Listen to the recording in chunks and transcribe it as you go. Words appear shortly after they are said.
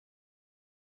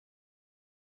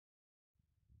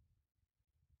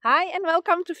Hi and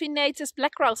welcome to Finnature's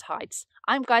Black Grouse hides.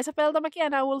 I'm Kaisa Peltomäki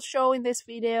and I will show in this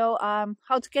video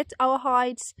how to get our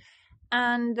hides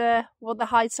and what the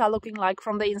hides are looking like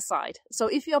from the inside. So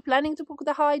if you're planning to book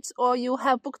the hides or you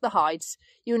have booked the hides,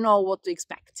 you know what to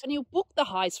expect. When you book the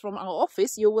hides from our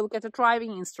office, you will get the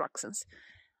driving instructions.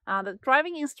 The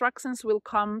driving instructions will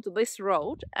come to this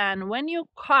road, and when you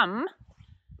come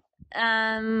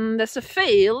and there's a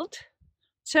field,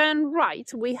 turn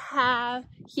right. We have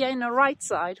here in the right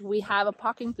side we have a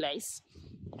parking place,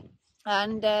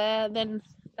 and then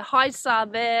the hides are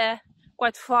there,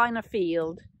 quite far in a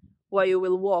field where you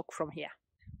will walk from here.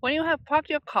 When you have parked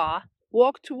your car,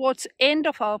 walk towards the end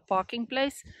of our parking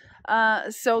place,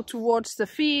 so towards the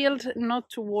field, not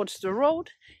towards the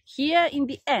road. Here in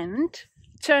the end,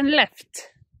 turn left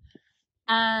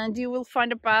and you will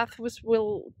find a path which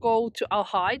will go to our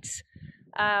hides.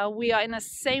 We are in the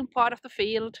same part of the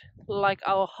field like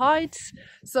our hides,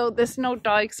 so there's no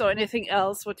dikes or anything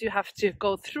else what you have to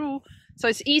go through, so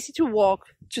it's easy to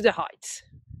walk to the hides.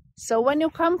 So when you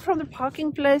come from the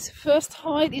parking place, first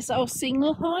hide is our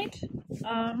single hide.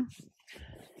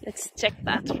 Let's check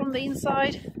that from the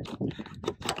inside.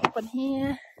 Open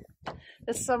here.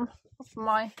 There's some of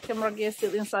my camera gear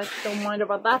still inside, don't mind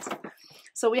about that.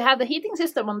 So we have the heating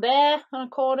system on there on a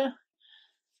corner.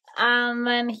 And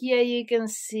then here you can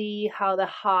see how the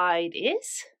hide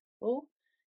is. Oh,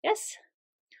 yes.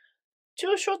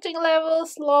 2 shooting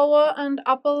levels, lower and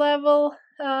upper level.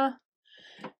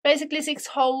 Basically 6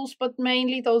 holes, but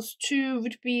mainly those 2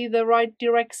 would be the right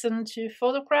direction to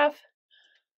photograph.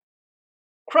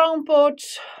 Crown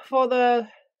boards for the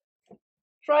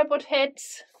tripod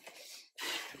heads.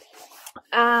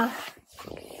 Yeah,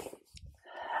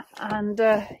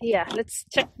 let's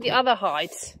check the other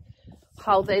hides,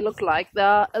 how they look like.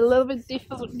 They're a little bit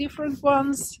different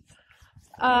ones.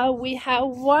 We have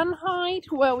one hide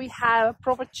where we have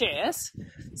proper chairs.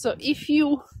 So if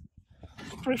you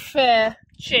prefer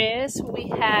chairs, we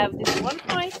have this one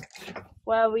hide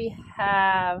where we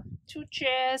have 2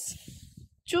 chairs,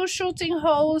 2 shooting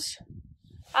holes,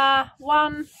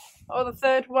 one or the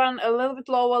third one a little bit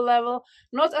lower level,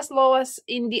 not as low as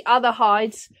in the other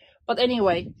hides, but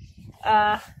anyway.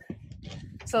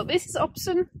 So this is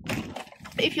option.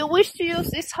 If you wish to use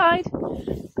this hide,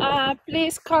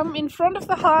 please come in front of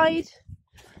the hide,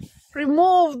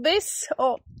 remove this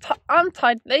or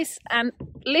untie this and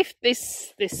lift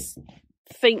this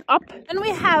thing up. And we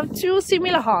have 2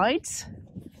 similar hides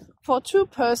for 2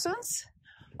 persons.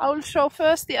 I will show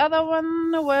first the other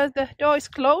one where the door is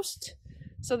closed.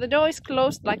 So the door is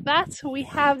closed like that. We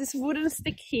have this wooden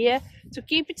stick here to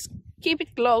keep it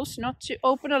closed, not to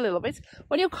open a little bit.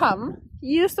 When you come,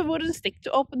 use the wooden stick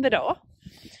to open the door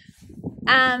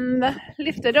and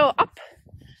lift the door up,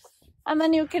 and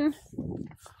then you can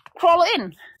crawl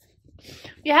in.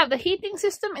 You have the heating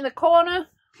system in the corner.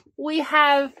 We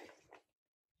have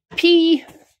pee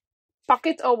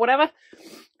bucket or whatever,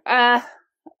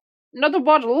 not a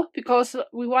bottle, because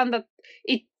we want that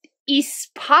it is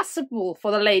possible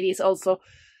for the ladies also,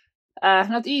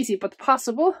 not easy but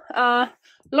possible.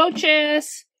 Low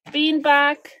chairs,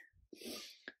 beanbag,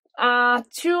 2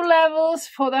 levels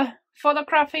for the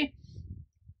photography,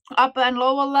 upper and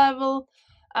lower level,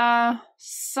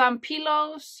 some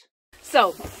pillows.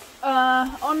 So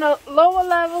on the lower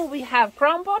level we have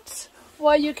crown boards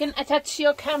where you can attach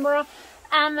your camera,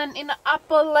 and then in the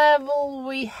upper level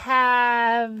we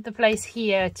have the place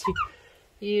here to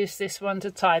use this one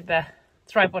to tie the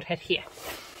tripod head here.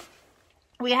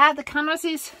 We have the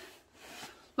canvases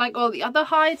like all the other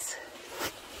hides,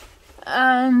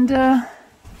 and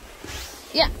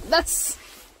yeah, that's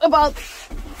about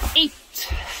it,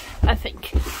 I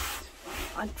think.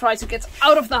 I try to get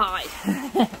out of the hide.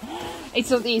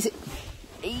 It's not easy.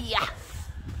 Yeah,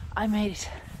 I made it.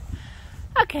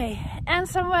 Okay, and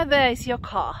somewhere there is your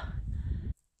car.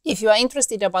 If you are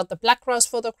interested about the black grouse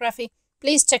photography,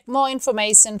 please check more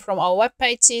information from our web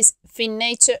pages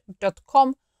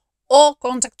finnature.com or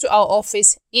contact to our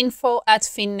office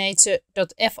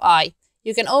info@finnature.fi.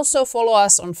 You can also follow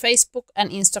us on Facebook and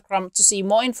Instagram to see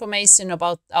more information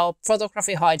about our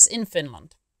photography hides in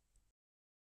Finland.